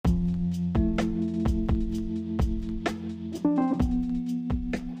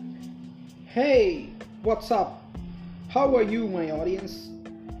Hey, what's up? How are you, my audience?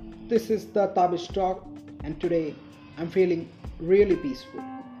 This is the Tabish Talk, and today I'm feeling really peaceful.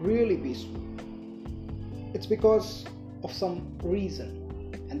 Really peaceful. It's because of some reason,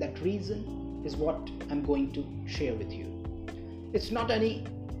 and that reason is what I'm going to share with you. It's not any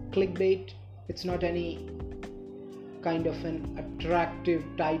clickbait, it's not any kind of an attractive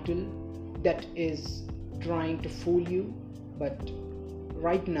title that is trying to fool you, but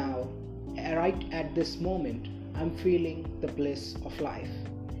right now, right at this moment, I'm feeling the bliss of life.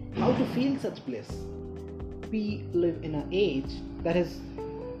 How to feel such bliss? We live in an age that has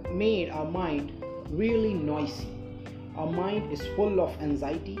made our mind really noisy. Our mind is full of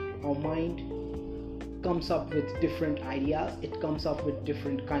anxiety. Our mind comes up with different ideas. It comes up with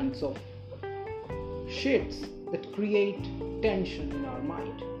different kinds of shits that create tension in our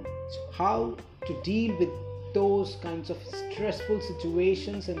mind. So how to deal with those kinds of stressful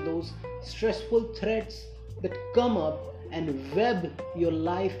situations and those stressful threats that come up and web your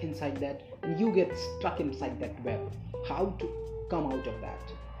life inside that, and you get stuck inside that web. How to come out of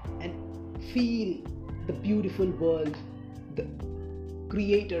that and feel the beautiful world the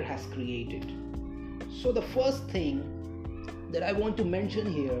creator has created. So the first thing that I want to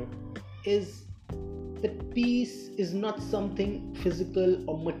mention here is that peace is not something physical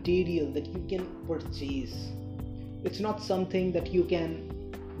or material that you can purchase. It's not something that you can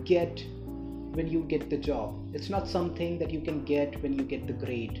get when you get the job. It's not something that you can get when you get the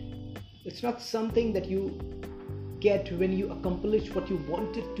grade. It's not something that you get when you accomplish what you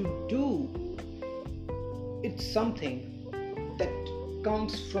wanted to do. It's something that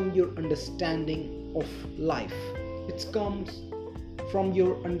comes from your understanding of life. It comes from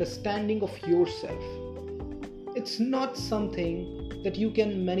your understanding of yourself. It's not something that you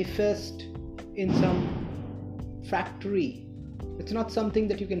can manifest in some factory. It's not something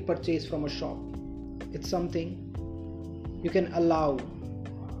that you can purchase from a shop. It's something you can allow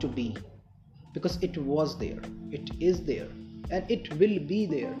to be, because it was there, it is there, and it will be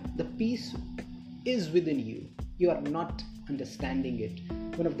there. The peace is within you. You are not understanding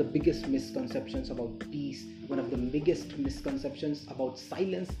it. One of the biggest misconceptions about peace, one of the biggest misconceptions about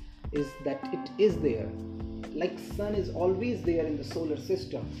silence is that it is there. Like sun is always there in the solar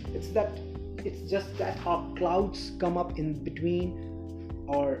system. It's just that our clouds come up in between,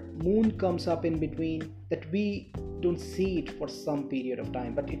 or moon comes up in between, that we don't see it for some period of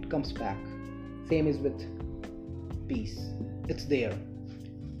time, but it comes back. Same is with peace. It's there.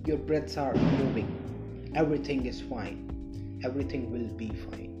 Your breaths are moving. Everything is fine. Everything will be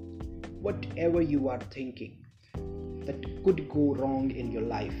fine. Whatever you are thinking that could go wrong in your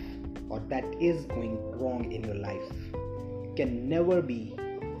life, or that is going wrong in your life, can never be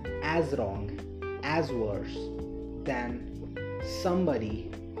as wrong, as worse than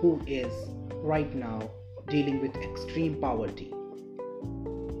somebody who is right now dealing with extreme poverty.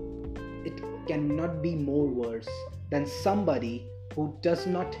 It cannot be more worse than somebody who does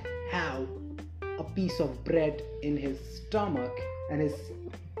not have a piece of bread in his stomach and is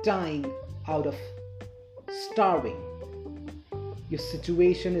dying out of starving. Your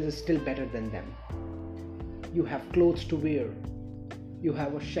situation is still better than them. You have clothes to wear. You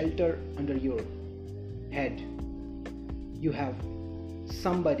have a shelter under your head. You have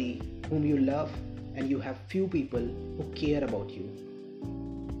somebody whom you love, and you have few people who care about you,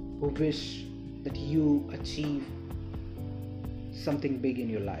 who wish that you achieve something big in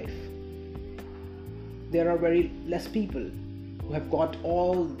your life. There are very less people who have got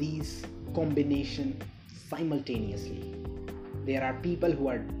all these combinations simultaneously. There are people who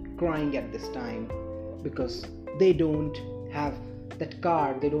are crying at this time because they don't have that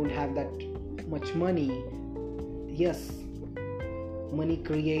car, they don't have that much money. Yes, money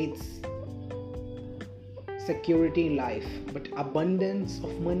creates security in life, but abundance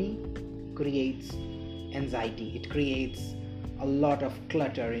of money creates anxiety. It creates a lot of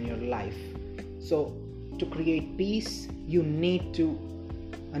clutter in your life. So to create peace, you need to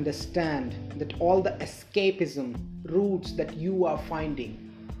understand that all the escapism routes that you are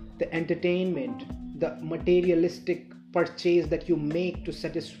finding, the entertainment, the materialistic purchase that you make to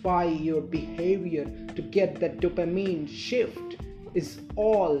satisfy your behavior, to get that dopamine shift, is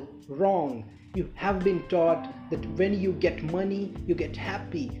all wrong. You have been taught that when you get money, you get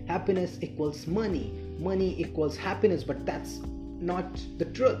happy. Happiness equals money. Money equals happiness, but that's not the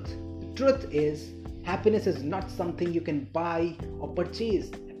truth. The truth is, happiness is not something you can buy or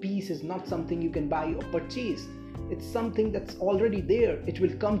purchase. Peace is not something you can buy or purchase. It's something that's already there. It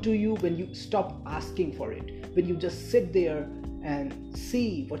will come to you when you stop asking for it. When you just sit there and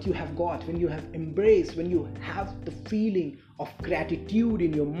see what you have got, when you have embraced, when you have the feeling of gratitude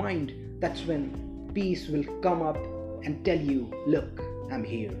in your mind, that's when peace will come up and tell you, look, I'm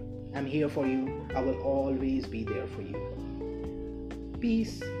here for you, I will always be there for you.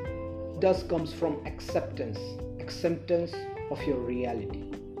 Peace does comes from acceptance of your reality.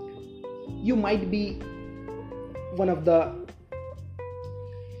 You might be one of the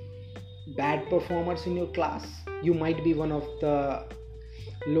bad performers in your class, you might be one of the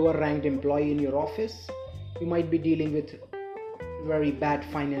lower ranked employee in your office, you might be dealing with very bad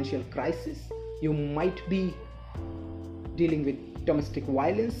financial crisis, you might be dealing with domestic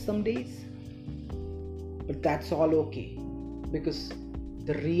violence some days, but that's all okay, because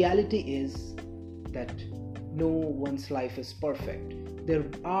the reality is that no one's life is perfect. There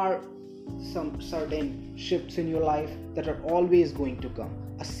are some certain shifts in your life that are always going to come.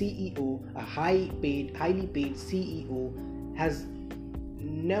 A CEO, a highly paid CEO has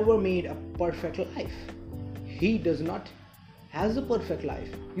never made a perfect life. He does not has a perfect life.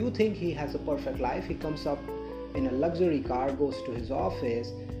 You think he has a perfect life. He comes up in a luxury car, goes to his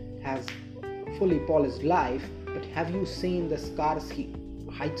office, has fully polished life, but have you seen the scars he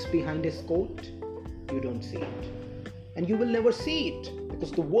hides behind his coat? You don't see it, and you will never see it,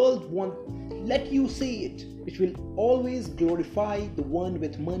 because the world won't let you see it. It will always glorify the one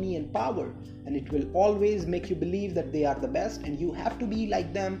with money and power, and it will always make you believe that they are the best and you have to be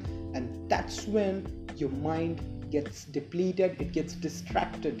like them, and that's when your mind gets depleted, it gets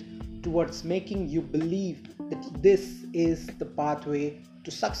distracted towards making you believe that this is the pathway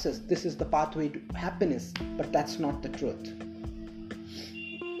to success, this is the pathway to happiness, but that's not the truth.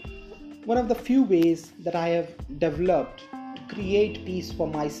 One of the few ways that I have developed to create peace for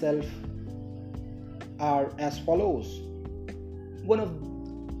myself are as follows. One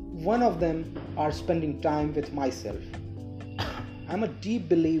of them are spending time with myself. I'm a deep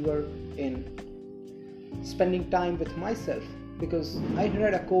believer in spending time with myself, because I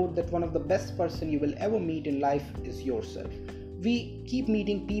read a quote that one of the best person you will ever meet in life is yourself. We keep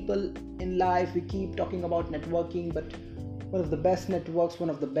meeting people in life, we keep talking about networking, but one of the best networks, one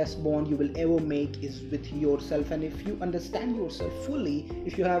of the best bond you will ever make is with yourself. And if you understand yourself fully,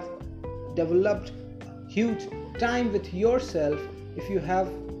 if you have developed huge time with yourself, if you have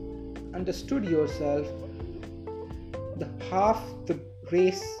understood yourself, the half the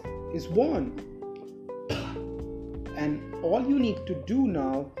race is won. And all you need to do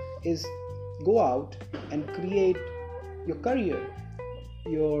now is go out and create your career,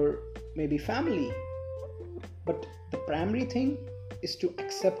 your maybe family. But the primary thing is to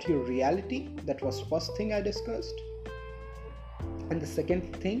accept your reality. That was first thing I discussed. And the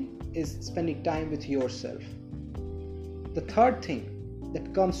second thing is spending time with yourself. The third thing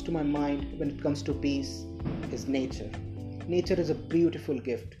that comes to my mind when it comes to peace is nature. Nature is a beautiful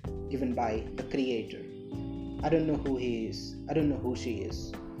gift given by the Creator. I don't know who he is, I don't know who she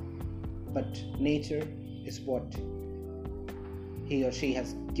is, but nature is what he or she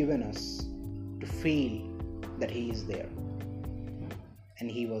has given us to feel that he is there,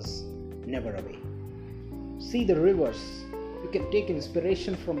 and he was never away. See the rivers. You can take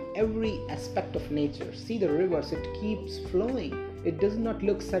inspiration from every aspect of nature. See the rivers, it keeps flowing. It does not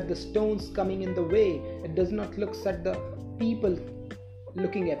look at the stones coming in the way. It does not look at the people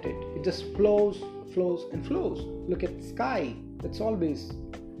looking at it. It just flows and flows. Look at sky, it's always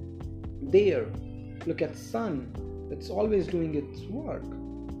there. Look at sun, it's always doing its work.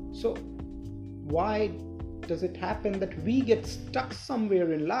 So why does it happen that we get stuck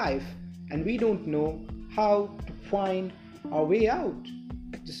somewhere in life and we don't know how to find our way out?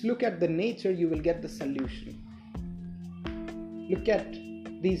 Just look at the nature, you will get the solution. Look at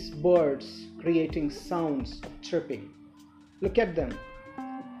these birds creating sounds of chirping. Look at them.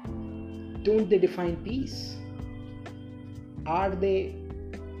 Don't they define peace? Are they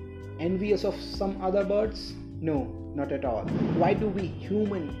envious of some other birds? No, not at all. Why do we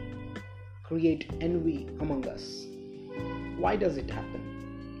humans create envy among us? Why does it happen?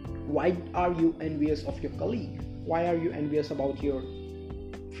 Why are you envious of your colleague? Why are you envious about your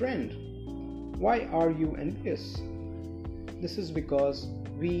friend? Why are you envious? This is because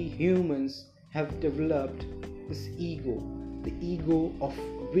we humans have developed this ego, the ego of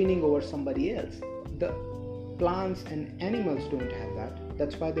winning over somebody else. The plants and animals don't have that.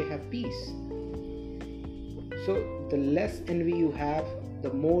 That's why they have peace. So the less envy you have,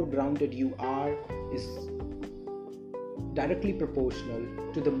 the more grounded you are, is directly proportional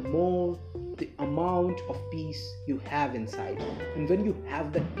to the amount of peace you have inside. And when you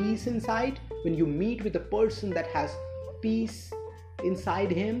have that peace inside, when you meet with a person that has peace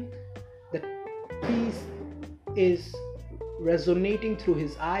inside him, that peace is resonating through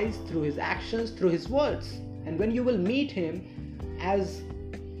his eyes, through his actions, through his words. And when you will meet him, as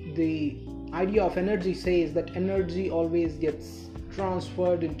the idea of energy says, that energy always gets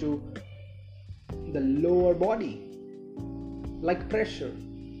transferred into the lower body, like pressure,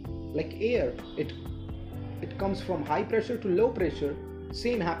 like air. It comes from high pressure to low pressure.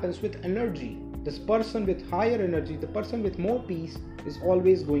 Same happens with energy. This person with higher energy, the person with more peace, is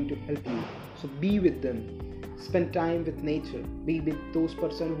always going to help you. So be with them. Spend time with nature. Be with those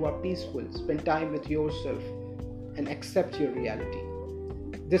persons who are peaceful. Spend time with yourself and accept your reality.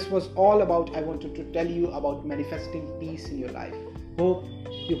 This was all about, I wanted to tell you about manifesting peace in your life. Hope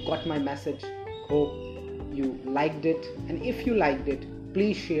you got my message. Hope you liked it. And if you liked it,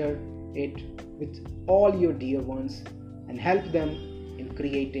 please share it with all your dear ones and help them in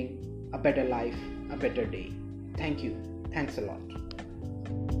creating a better life, a better day. Thank you. Thanks a lot.